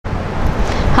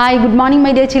Hi, good morning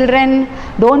my dear children.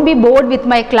 Don't be bored with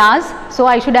my class. So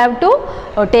I should have to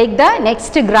take the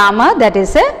next grammar, that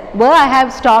is where I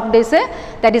have stopped is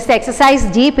that is exercise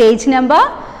G, page number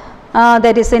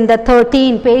that is in the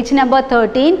 13, page number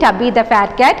 13, Tubby the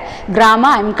fat cat. Grammar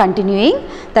I am continuing.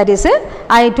 That is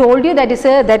I told you that is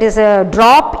a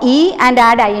drop E and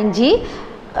add ing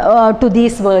to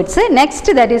these words. Next,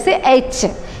 that is H.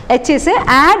 H is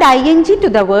add ing to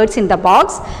the words in the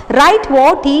box. Write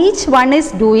what each one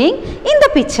is doing in the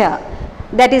picture.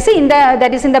 That is in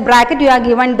the bracket you are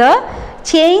given the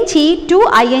change E to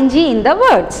ing in the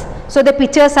words. So the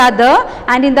pictures are there,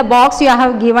 and in the box you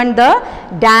have given the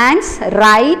dance,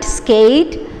 write,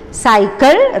 skate,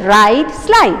 cycle, ride,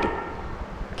 slide.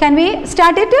 Can we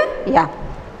start it? Yeah.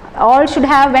 All should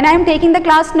have, when I am taking the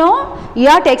class, no,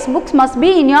 your textbooks must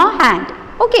be in your hand.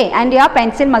 Okay, and your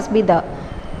pencil must be there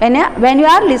when you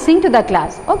are listening to the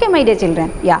class. Okay, my dear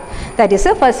children. Yeah, that is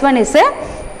the first one is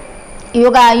you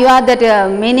are that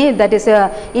many, that is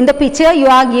in the picture you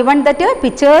are given that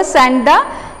pictures and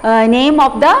the name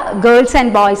of the girls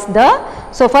and boys there.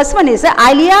 So first one is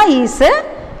Alia is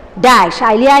dash.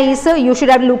 Alia is you should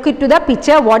have looked into the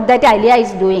picture what that Alia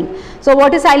is doing. So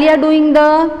what is Alia doing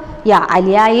there? Yeah,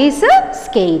 Alia is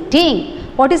skating.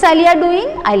 What is Alia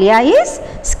doing? Alia is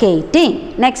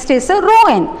skating. Next is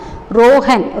Rohan.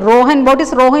 Rohan, what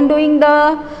is Rohan doing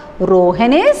there?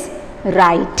 Rohan is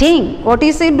writing. What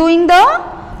is he doing there?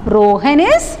 Rohan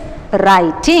is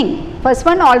writing. First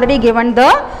one already given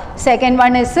the, second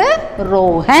one is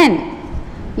Rohan.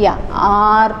 Yeah,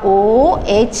 R-O-H-A-N.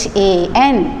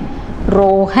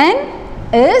 Rohan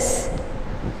is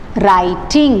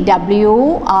writing.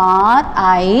 W-R-I-T-I-N-G.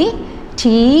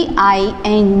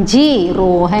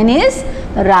 Rohan is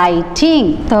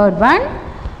writing. Third one,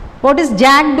 what is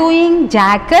Jack doing?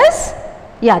 Jack is,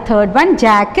 yeah, third one,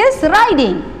 Jack is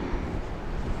riding.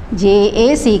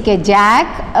 J-A-C-K,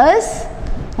 Jack is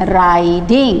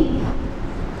riding.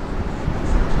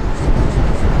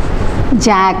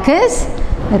 Jack is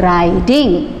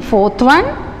riding. Fourth one,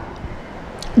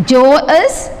 Joe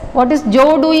is, what is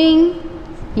Joe doing?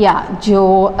 Yeah,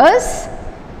 Joe is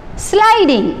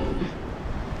sliding.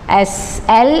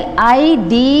 S-L-I-D-I-N-G.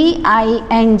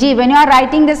 When you are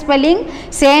writing the spelling,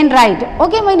 say and write.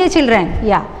 Okay, my dear children.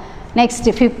 Yeah. Next,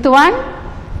 fifth one.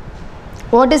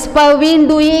 What is Parveen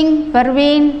doing?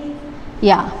 Parveen.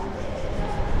 Yeah.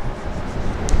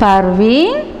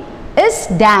 Parveen is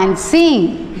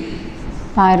dancing.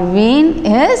 Parveen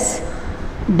is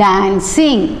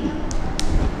dancing.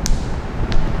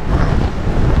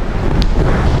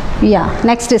 Yeah.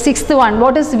 Next, sixth one.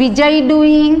 What is Vijay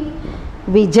doing?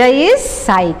 Vijay is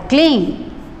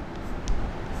cycling.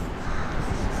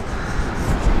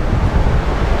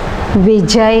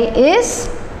 Vijay is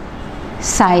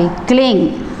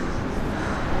cycling.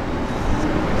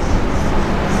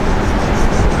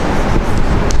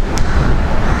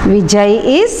 Vijay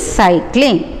is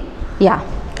cycling. Yeah.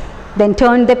 Then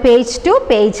turn the page to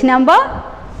page number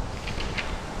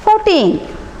 14.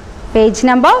 Page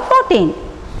number 14.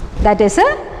 That is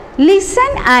a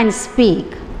listen and speak.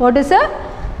 What is a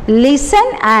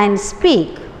listen and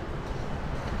speak?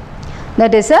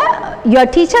 That is your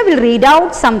teacher will read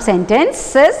out some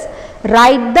sentences,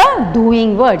 write the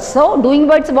doing words. So doing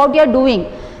words, what you are doing.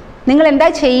 നിങ്ങൾ എന്താ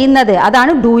ചെയ്യുന്നത്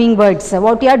അതാണ് doing words.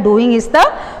 What you are doing is the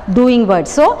doing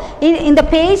words. So in the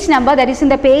page number, that is in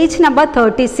the page number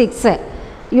 36,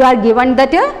 you are given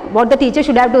that what the teacher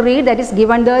should have to read, that is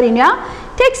given there in your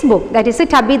textbook. That is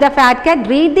Tubby the fat cat.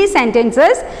 Read these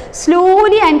sentences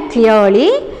slowly and clearly.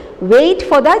 Wait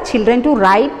for the children to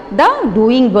write the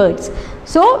doing words.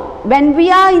 So when we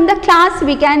are in the class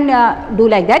we can do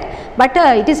like that, but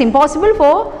it is impossible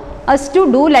for us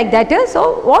to do like that. So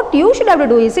what you should have to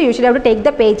do is you should have to take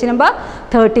the page number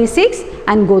 36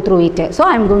 and go through it. So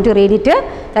I am going to read it.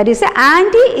 That is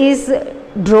Auntie is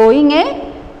drawing a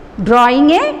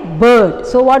bird.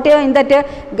 So what in that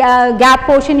gap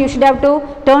portion you should have to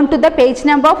turn to the page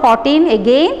number 14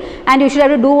 again, and you should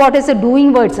have to do what is the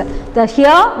doing words.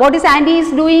 Here what is Andy is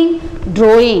doing?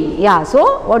 Drawing. Yeah, so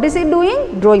what is he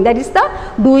doing? Drawing. That is the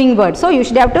doing word. So you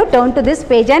should have to turn to this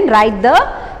page and write the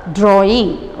drawing.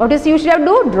 What is you should have to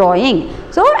do? Drawing.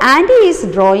 So Andy is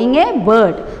drawing a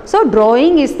bird. So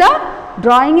drawing is the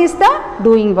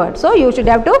doing word. So you should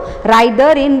have to write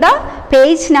there in the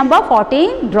page number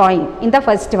 14 drawing in the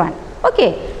first one.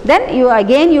 Okay, then you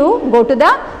go to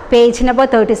the page number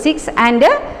 36 and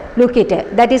look at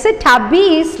it. That is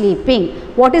Tubby is sleeping.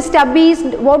 What is Tubby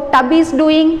is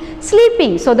doing?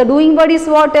 Sleeping. So the doing word is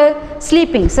what?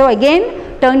 Sleeping. So again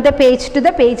turn the page to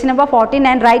the page number 14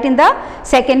 and write in the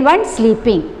second one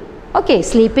sleeping. Okay,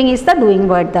 sleeping is the doing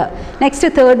word. The next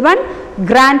third one,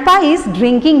 grandpa is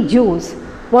drinking juice.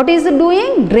 What is it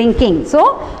doing? Drinking.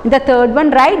 So, the third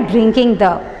one write drinking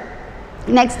the.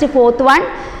 Next, fourth one,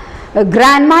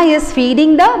 grandma is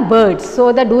feeding the birds.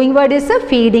 So, the doing word is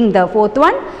feeding the. Fourth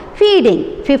one,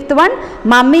 feeding. Fifth one,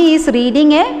 mummy is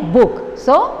reading a book.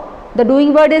 So, the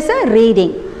doing word is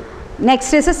reading.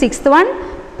 Next is the sixth one,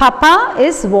 papa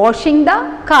is washing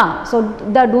the car. So,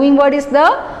 the doing word is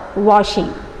the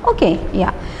washing. Okay,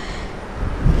 yeah.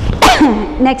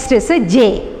 Next is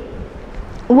J.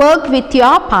 Work with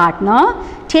your partner.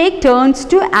 Take turns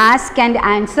to ask and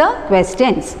answer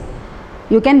questions.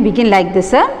 You can begin like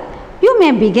this. You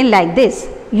may begin like this.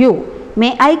 You,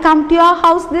 may I come to your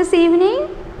house this evening?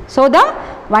 So, the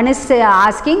one is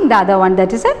asking, the other one,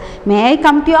 that is, may I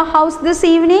come to your house this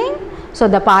evening? So,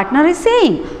 the partner is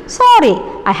saying, sorry,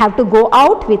 I have to go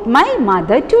out with my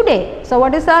mother today. So,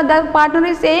 what is the partner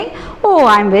is saying? Oh,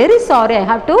 I am very sorry, I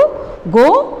have to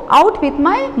go out with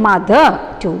my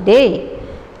mother today.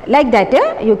 Like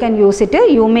that, you can use it.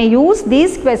 You may use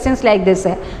these questions like this.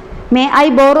 May I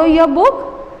borrow your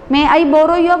book? May I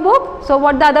borrow your book? So,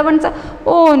 what the other one say?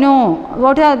 Oh no,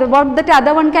 what that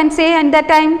other one can say at that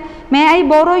time? May I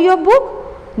borrow your book?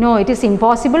 No, it is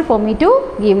impossible for me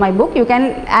to give my book. You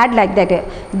can add like that.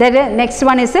 The next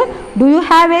one is, do you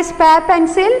have a spare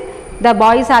pencil? The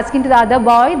boy is asking to the other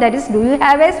boy, that is, do you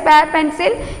have a spare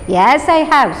pencil? Yes, I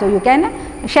have. So, you can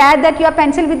share that your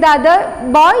pencil with the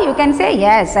other boy. You can say,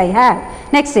 yes, I have.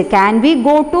 Next, can we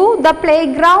go to the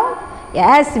playground?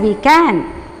 Yes, we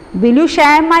can. Will you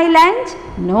share my lunch?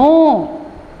 No,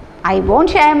 I won't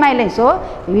share my lunch. So,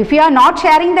 if you are not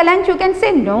sharing the lunch, you can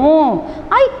say, no,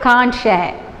 I can't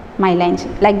share my lunch.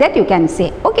 Like that you can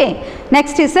say. Okay.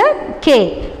 Next is a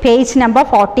K. Page number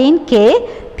 14, K.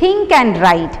 Think and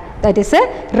write. That is,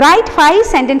 write 5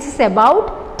 sentences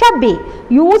about Tubby.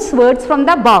 Use words from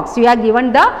the box. You are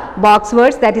given the box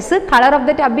words. That is, color of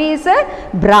the Tubby is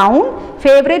brown.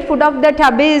 Favorite food of the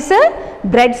Tubby is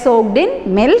bread soaked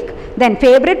in milk. Then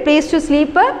favorite place to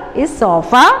sleep is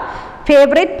sofa.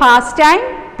 Favorite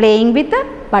pastime, playing with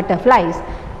butterflies.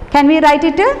 Can we write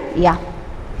it? Yeah.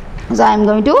 So, I am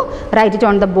going to write it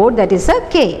on the board. That is a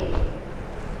K.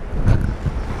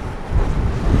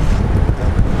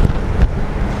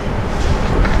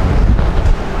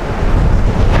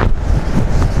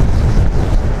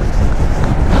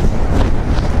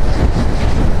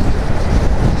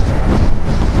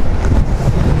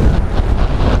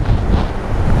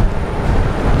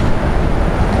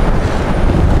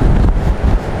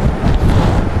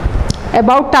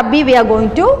 About Tubby, we are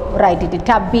going to write it.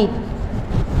 Tubby.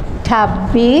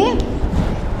 Tubby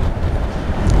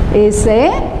is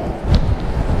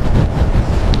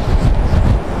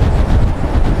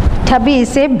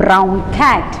a brown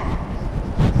cat.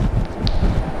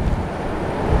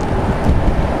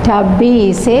 Tubby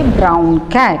is a brown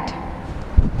cat.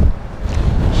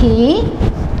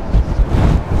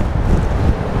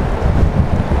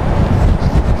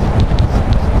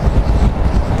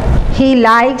 He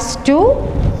likes to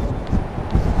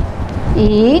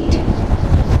eat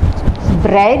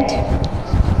bread.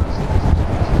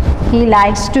 He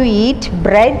likes to eat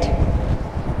bread.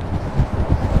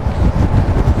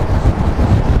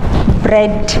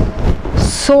 Bread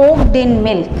soaked in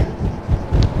milk.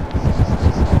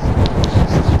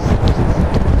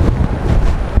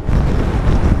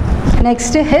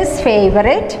 Next, his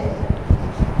favorite.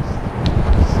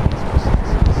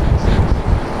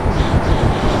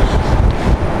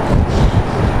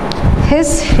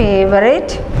 His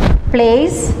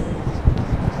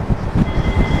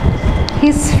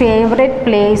favorite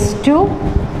place to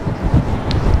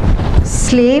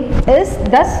sleep is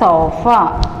the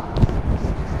sofa.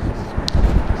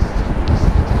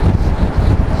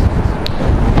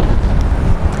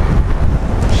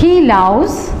 He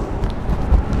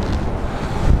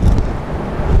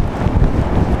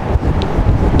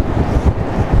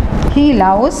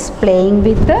loves playing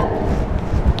with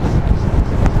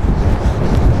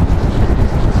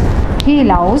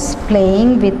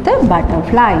the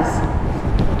butterflies.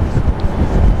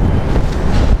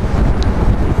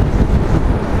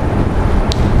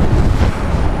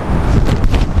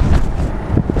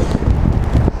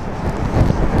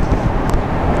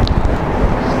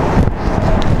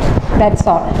 That's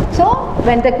all. So,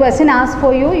 when the question asks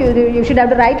for you, you should have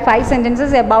to write 5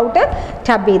 sentences about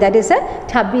Tubby. That is,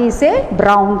 Tubby is a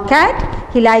brown cat.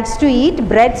 He likes to eat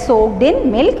bread soaked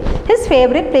in milk. His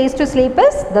favorite place to sleep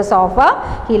is the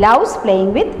sofa. He loves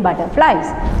playing with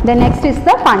butterflies. The next is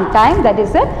the fun time. That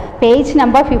is page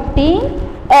number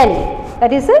 15L.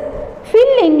 That is,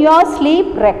 fill in your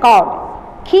sleep record.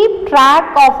 Keep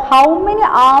track of how many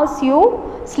hours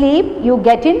you sleep you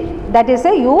get in, that is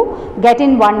you get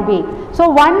in 1 week. So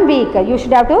 1 week you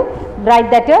should have to write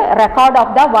that record of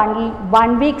the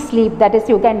one week sleep, that is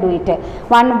you can do it.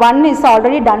 One is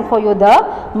already done for you. The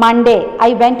Monday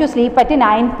I went to sleep at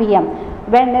 9 p.m.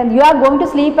 When you are going to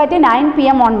sleep at 9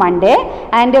 p.m. on Monday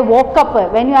and woke up,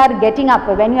 when you are getting up,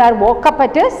 when you are woke up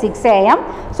at 6 a.m.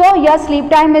 So your sleep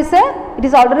time is it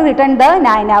is already written the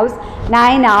 9 hours.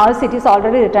 9 hours it is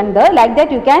already written there. Like that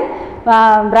you can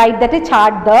write that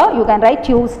chart there. You can write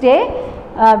Tuesday,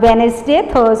 Wednesday,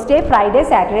 Thursday, Friday,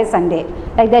 Saturday, Sunday.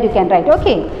 Like that you can write.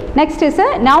 Okay. Next is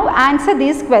now answer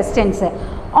these questions.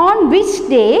 On which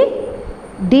day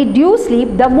did you sleep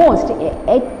the most?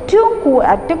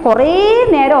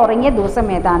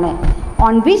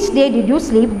 On which day did you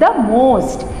sleep the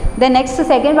most? The next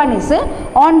second one is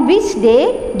on which day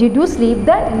did you sleep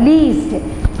the least?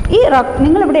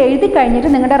 നിങ്ങൾ ഇവിടെ എഴുതി കഴിഞ്ഞിട്ട്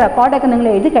നിങ്ങളുടെ റെക്കോർഡൊക്കെ നിങ്ങൾ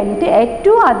എഴുതി കഴിഞ്ഞിട്ട്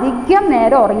ഏറ്റവും അധികം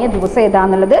നേരം ഉറങ്ങിയ ദിവസം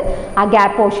ഏതാണെന്നുള്ളത് ആ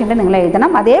ഗ്യാപ്പ് പോർഷനിൽ നിങ്ങൾ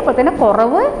എഴുതണം. അതേപോലെ തന്നെ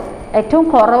ഏറ്റവും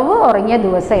കുറവ് ഉറങ്ങിയ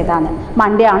ദിവസം ഏതാണ്?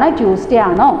 മൺഡേ ആണോ, ട്യൂസ്ഡേ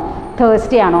ആണോ,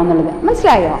 തേഴ്സ്ഡേ ആണോ എന്നുള്ളത്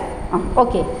മനസ്സിലായോ?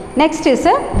 Okay. Next is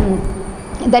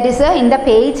that is in the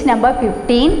page number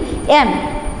 15M.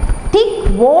 Tick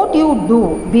what you do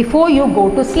before you go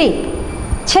to sleep.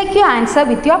 Check your answer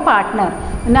with your partner.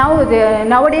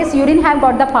 Nowadays you didn't have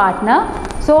got the partner.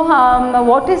 So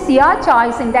what is your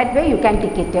choice? In that way you can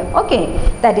tick it. Okay.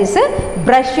 That is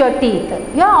brush your teeth.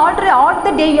 You are all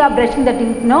the day you are brushing the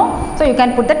teeth, no? So you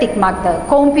can put the tick mark there.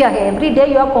 Comb your hair. Every day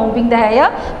you are combing the hair.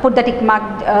 Put the tick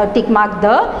mark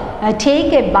there.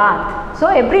 Take a bath. So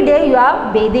every day you are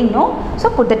bathing, no? So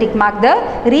put the tick mark there.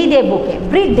 Read a book.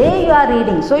 Every day you are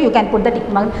reading. So you can put the tick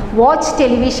mark. Watch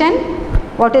television.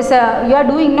 What is you are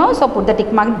doing, no? So put the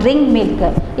tick mark. Drink milk.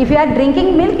 If you are drinking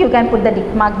milk, you can put the tick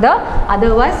mark there.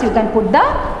 Otherwise you can put the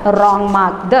wrong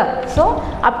mark there. So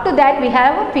up to that we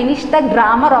have finished the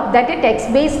grammar of that text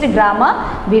based grammar.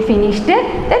 We finished it.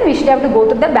 Then we should have to go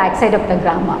to the back side of the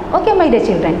grammar. Okay my dear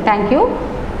children, thank you.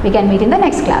 We can meet in the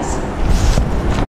next class.